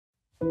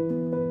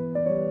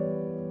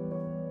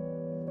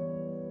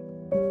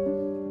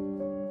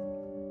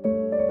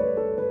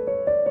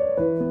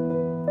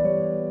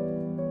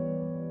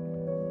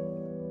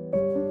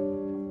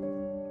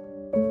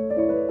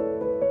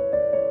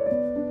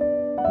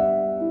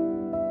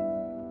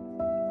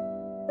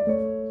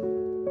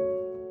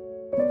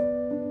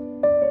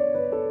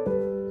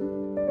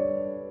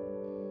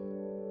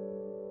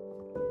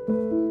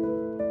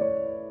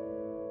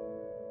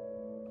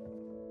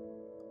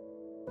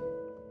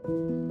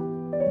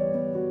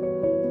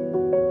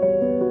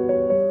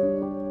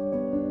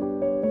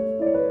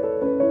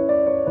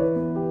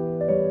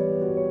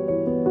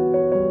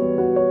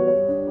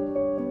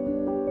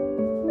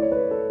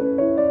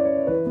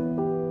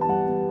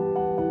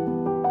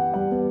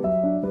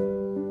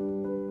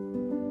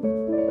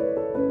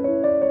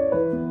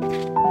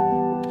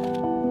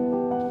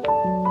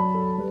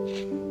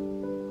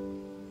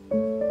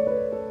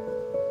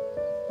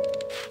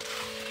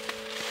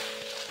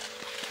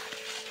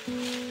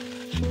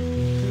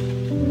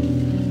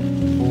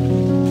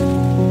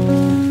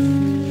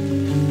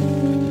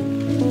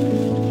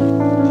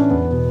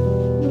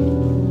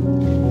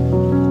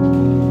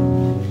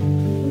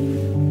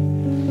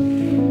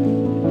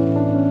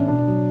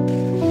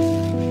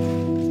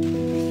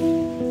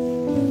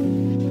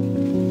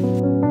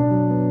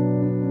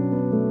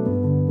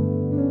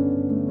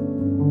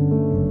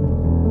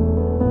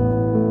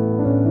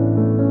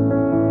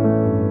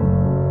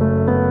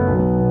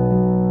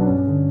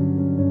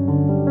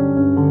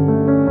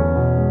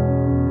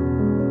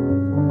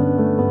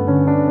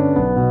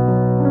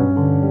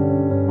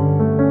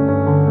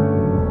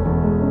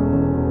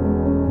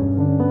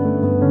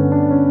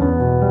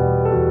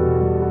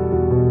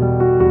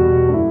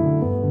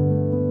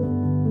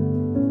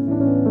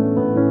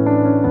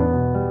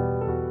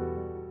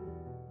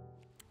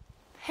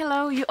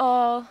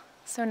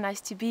So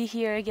nice to be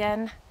here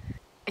again.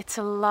 It's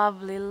a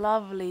lovely,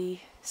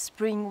 lovely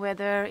spring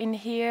weather in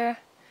here.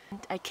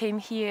 I came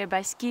here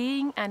by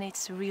skiing and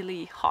it's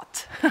really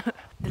hot.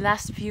 The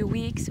last few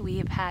weeks we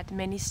have had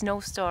many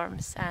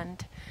snowstorms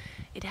and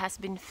it has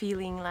been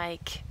feeling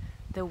like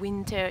the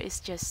winter is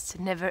just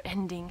never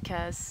ending,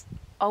 because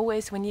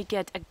always when you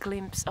get a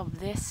glimpse of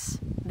this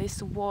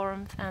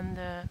warmth and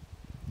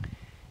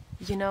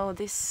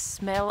this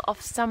smell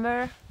of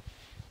summer,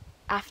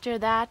 after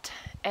that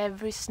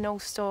every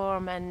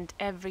snowstorm and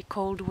every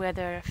cold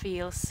weather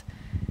feels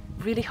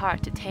really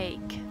hard to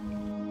take.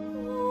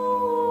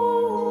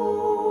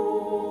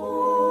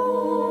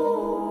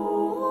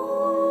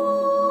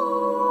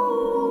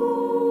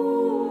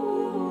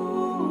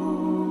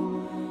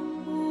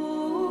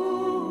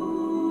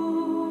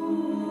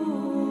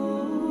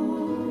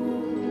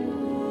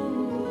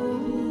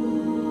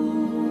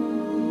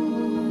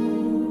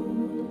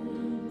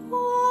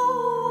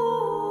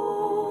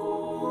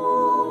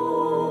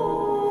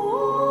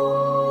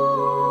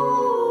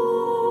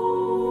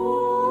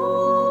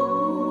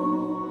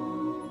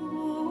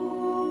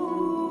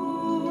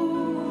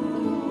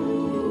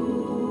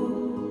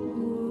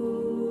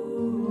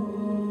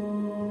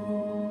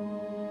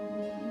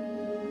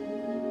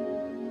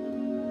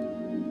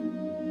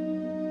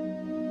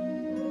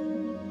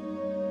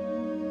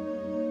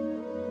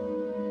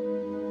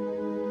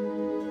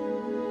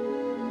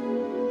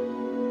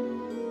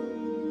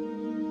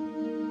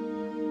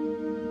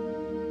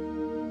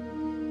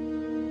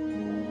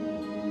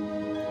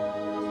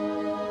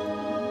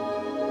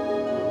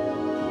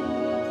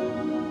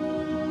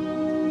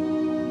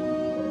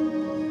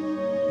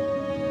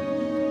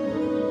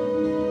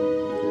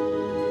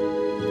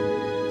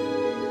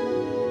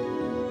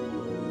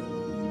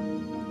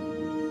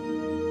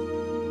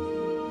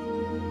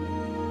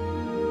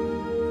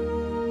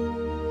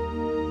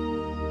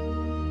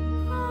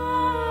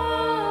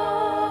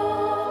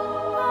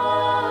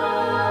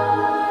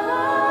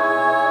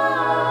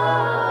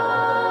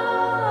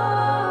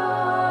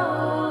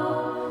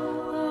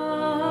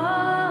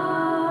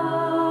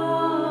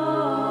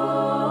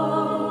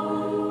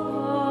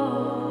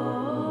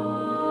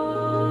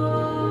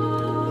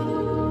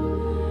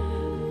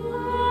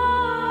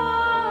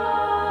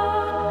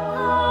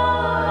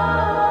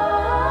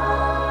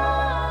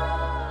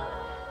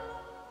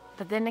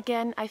 But then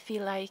again, I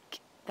feel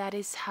like that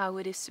is how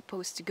it is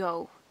supposed to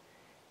go.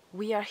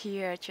 We are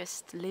here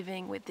just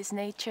living with this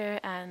nature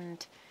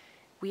and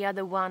we are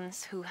the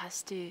ones who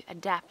has to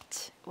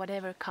adapt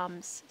whatever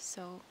comes.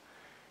 So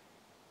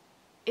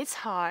it's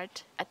hard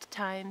at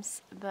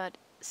times, but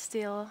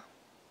still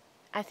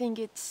I think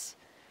it's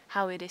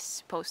how it is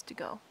supposed to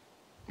go.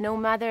 No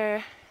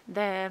matter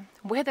the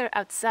weather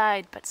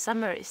outside, but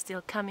summer is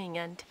still coming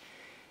and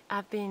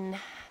I've been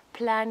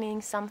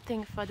planning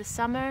something for the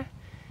summer.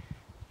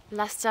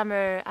 Last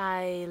summer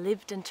I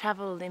lived and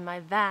traveled in my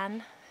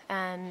van,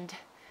 and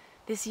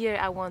this year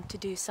I want to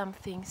do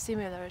something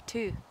similar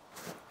too.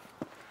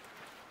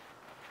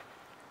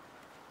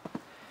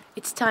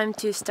 It's time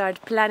to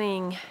start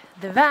planning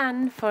the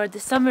van for the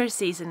summer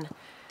season.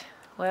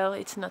 Well,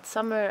 it's not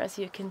summer as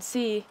you can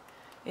see,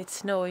 it's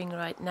snowing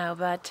right now,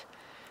 but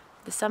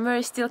the summer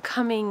is still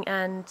coming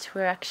and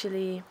we're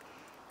actually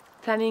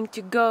planning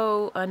to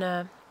go on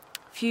a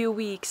few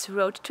weeks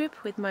road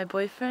trip with my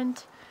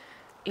boyfriend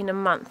in a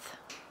month.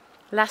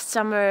 Last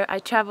summer I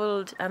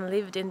traveled and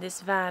lived in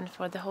this van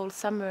for the whole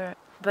summer,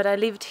 but I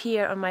lived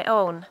here on my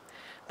own.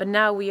 But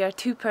now we are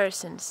two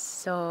persons,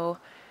 so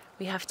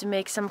we have to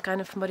make some kind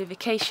of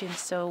modification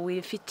so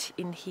we fit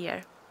in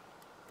here.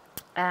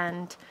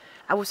 And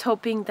I was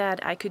hoping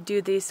that I could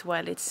do this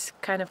while it's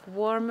kind of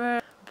warmer,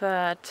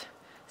 but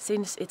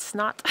since it's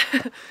not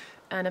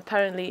and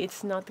apparently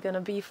it's not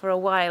gonna be for a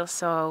while,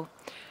 so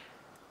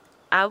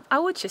I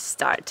would just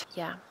start.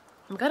 Yeah.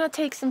 I'm gonna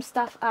take some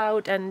stuff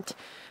out and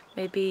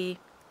maybe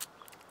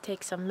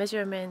take some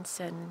measurements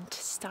and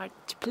start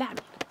to plan.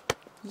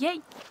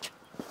 Yay!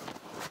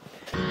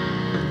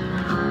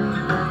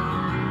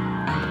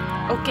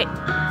 Okay.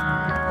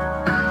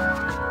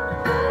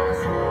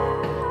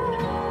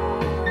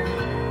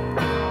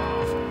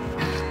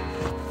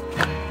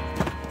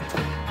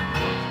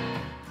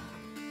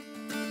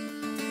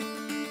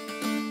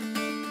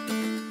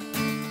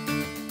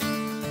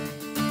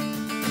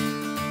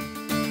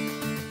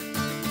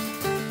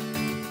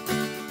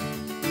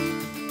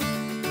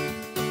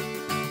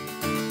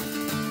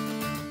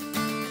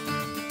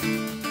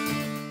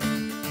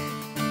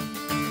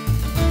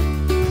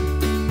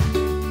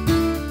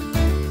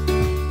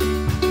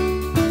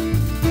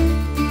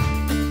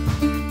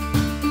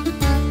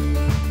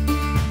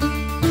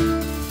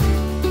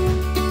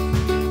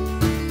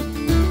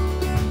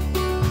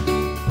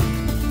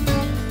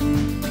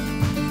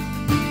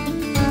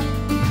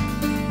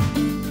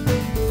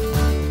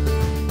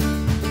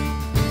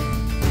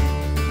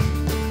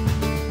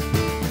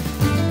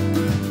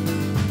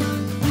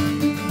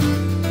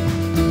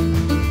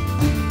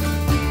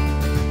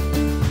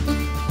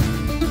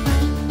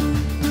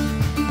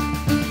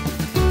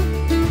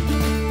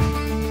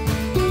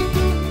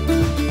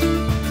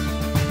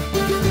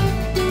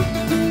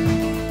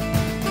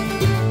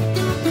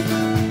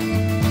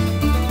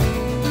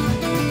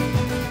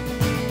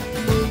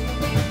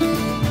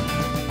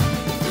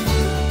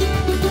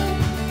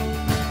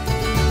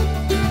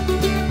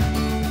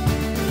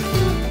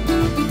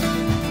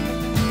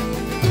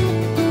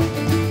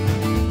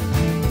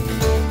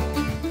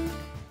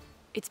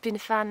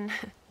 fun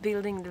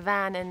building the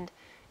van and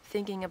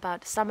thinking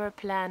about summer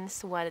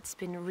plans while it's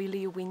been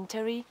really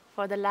wintry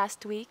for the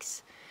last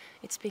weeks.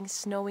 It's been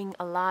snowing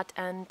a lot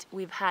and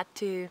we've had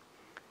to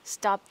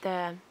stop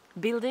the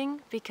building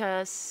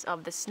because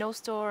of the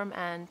snowstorm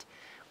and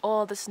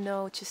all the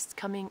snow just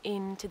coming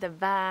into the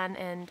van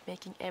and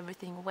making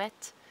everything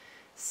wet.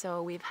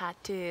 So we've had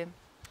to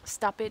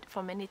stop it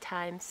for many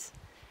times.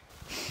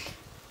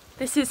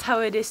 This is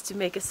how it is to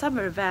make a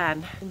summer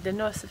van in the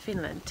north of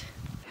Finland.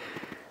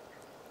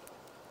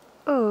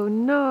 Oh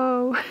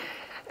no!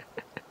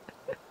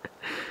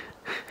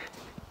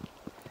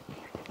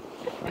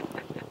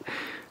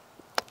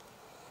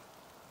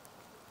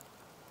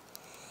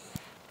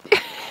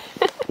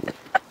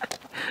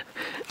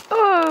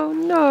 Oh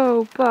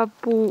no,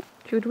 Papu!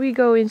 Should we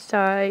go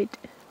inside?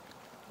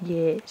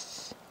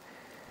 Yes.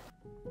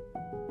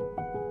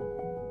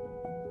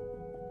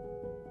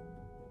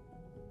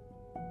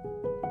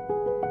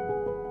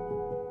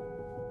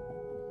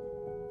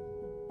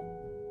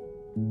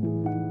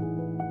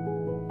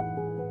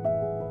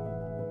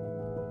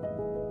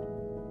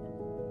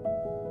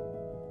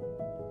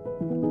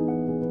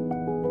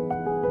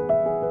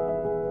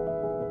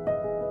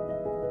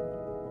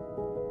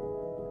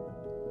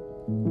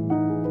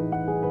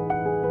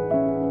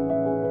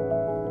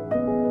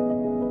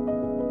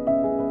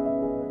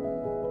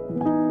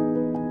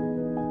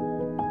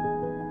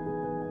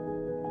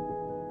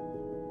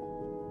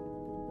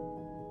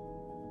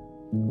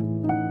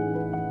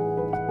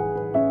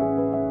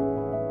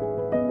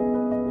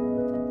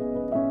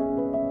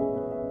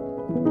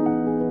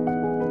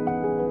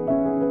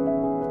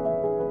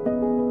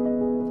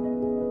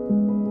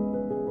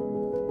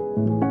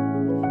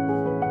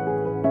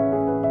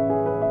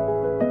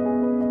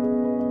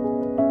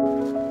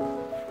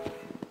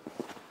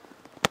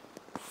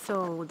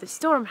 So the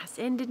storm has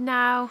ended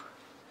now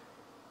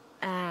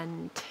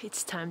and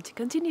it's time to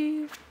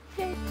continue.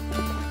 Yay.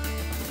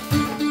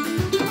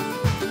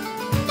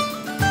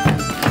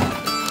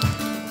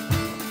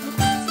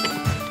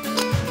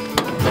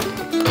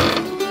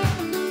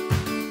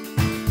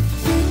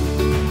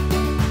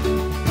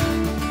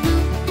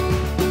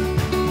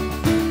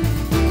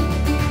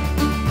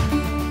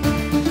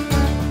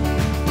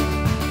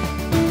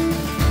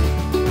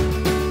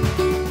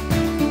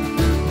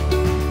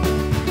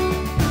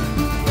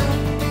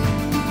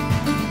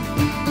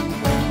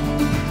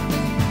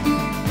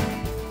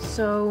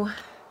 So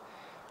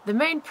the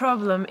main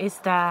problem is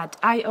that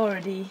I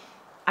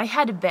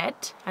had a bed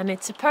and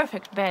it's a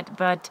perfect bed,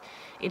 but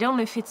it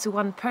only fits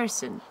one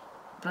person.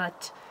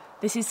 But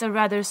this is a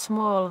rather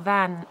small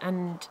van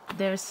and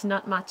there's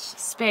not much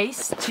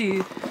space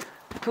to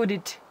put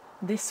it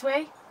this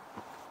way.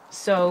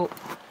 So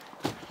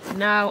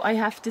now I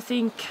have to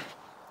think,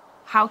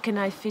 how can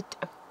I fit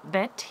a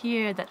bed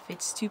here that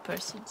fits two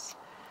persons?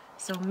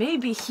 So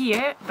maybe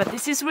here, but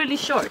this is really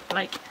short,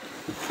 like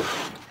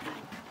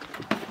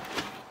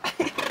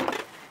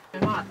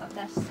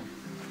tässä.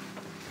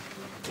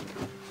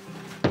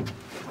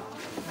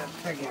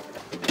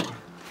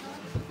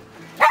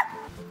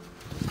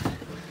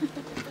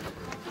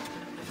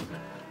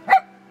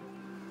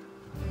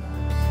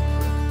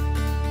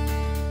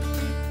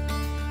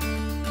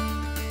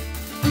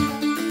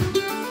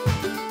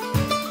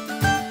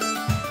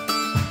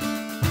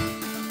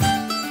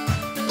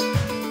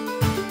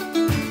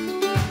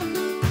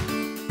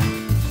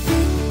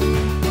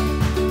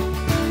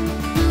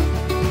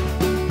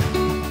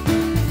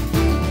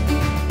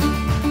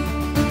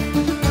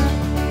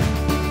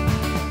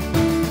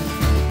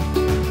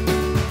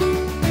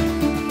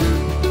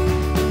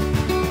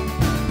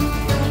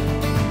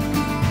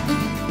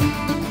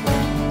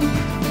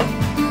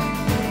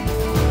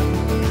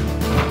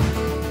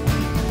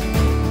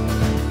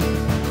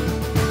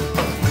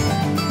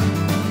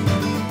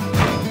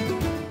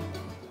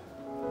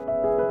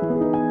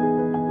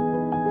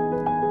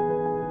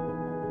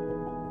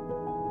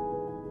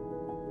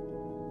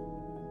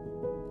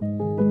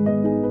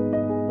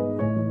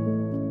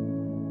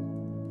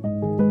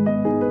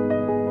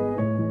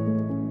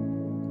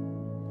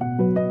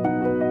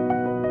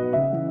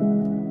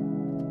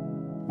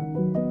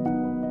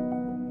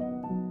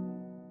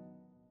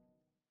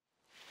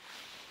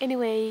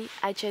 Anyway,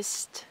 I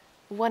just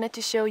wanted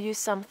to show you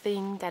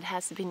something that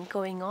has been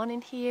going on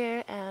in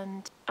here,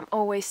 and I'm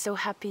always so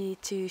happy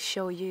to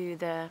show you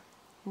the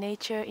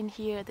nature in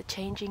here, the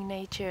changing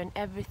nature and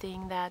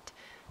everything that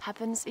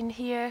happens in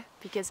here,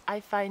 because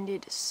I find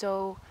it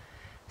so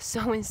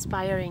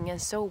inspiring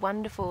and so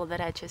wonderful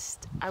that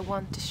I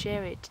want to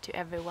share it to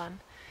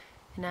everyone.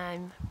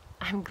 And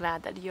I'm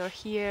glad that you're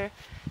here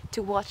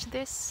to watch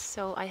this,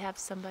 so I have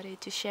somebody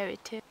to share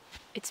it to.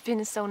 It's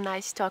been so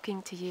nice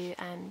talking to you,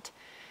 and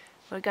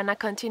we're gonna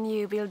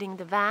continue building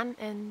the van,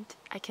 and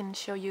I can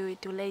show you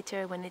it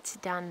later when it's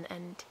done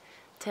and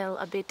tell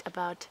a bit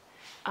about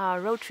our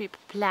road trip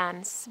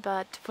plans.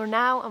 But for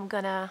now I'm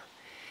gonna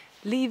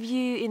leave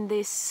you in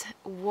this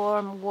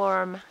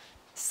warm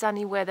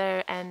sunny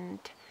weather and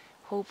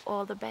hope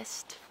all the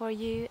best for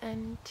you,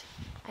 and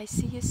I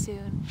see you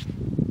soon.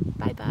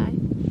 Bye bye.